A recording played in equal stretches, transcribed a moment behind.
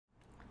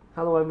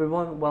Hello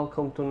everyone,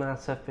 welcome to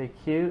NAS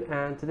FAQ,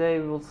 and today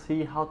we will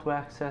see how to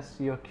access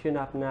your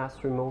QNAP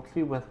NAS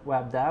remotely with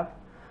WebDAV.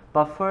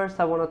 But first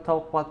I want to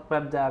talk what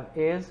WebDAV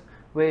is,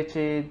 which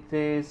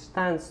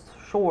stands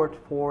short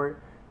for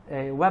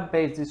a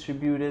web-based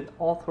distributed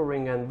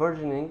authoring and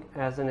versioning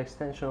as an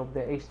extension of the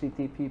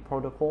HTTP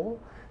protocol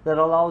that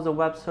allows a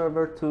web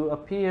server to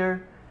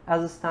appear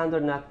as a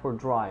standard network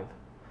drive.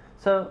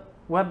 So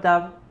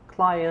WebDAV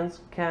clients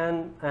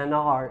can and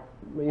are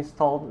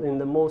installed in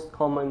the most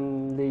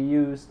commonly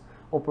used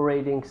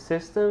operating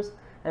systems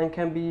and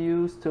can be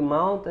used to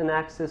mount and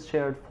access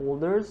shared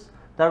folders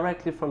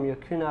directly from your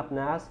QNAP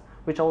NAS,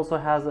 which also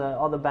has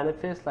other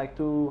benefits like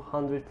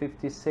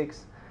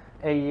 256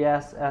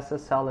 AES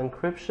SSL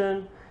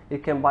encryption.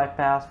 It can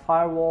bypass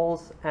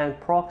firewalls and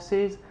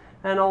proxies,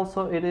 and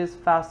also it is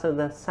faster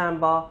than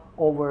Samba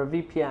over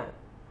VPN.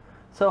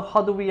 So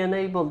how do we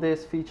enable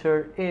this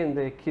feature in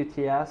the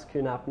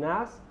QNAP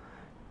NAS?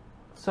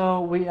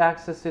 So we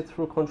access it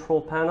through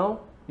control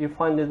panel. You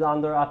find it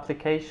under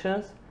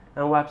applications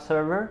and web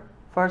server.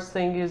 First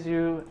thing is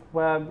you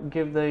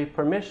give the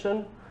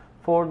permission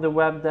for the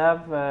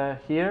WebDAV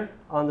here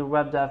on the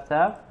WebDAV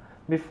tab.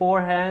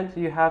 Beforehand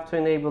you have to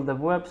enable the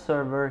web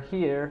server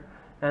here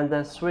and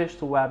then switch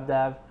to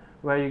WebDAV,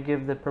 where you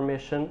give the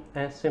permission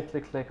and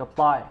simply click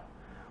apply.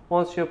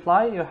 Once you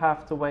apply, you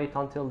have to wait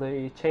until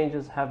the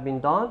changes have been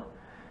done.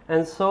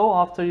 And so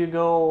after you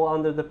go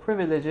under the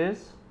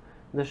privileges,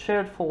 the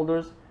shared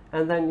folders,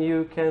 and then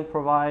you can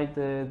provide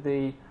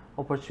the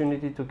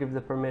opportunity to give the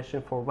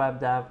permission for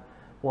WebDAV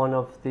one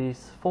of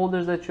these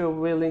folders that you're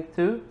willing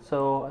to.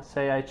 So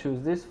say I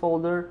choose this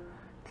folder,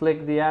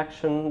 click the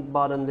action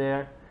button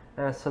there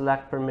and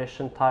select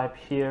permission type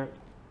here,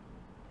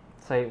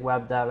 say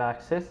WebDAV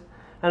access.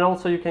 And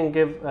also you can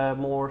give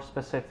more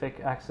specific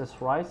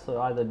access rights,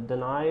 so either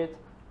deny it,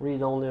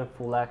 read only, and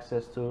full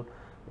access to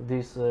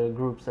these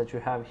groups that you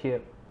have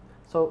here.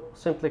 So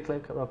simply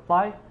click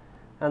apply,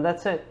 and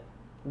that's it.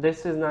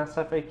 This is NAS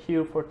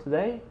FAQ for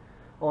today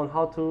on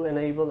how to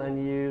enable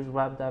and use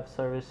WebDAV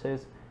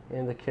services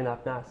in the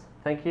QNAP NAS.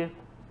 Thank you,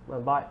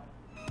 and bye.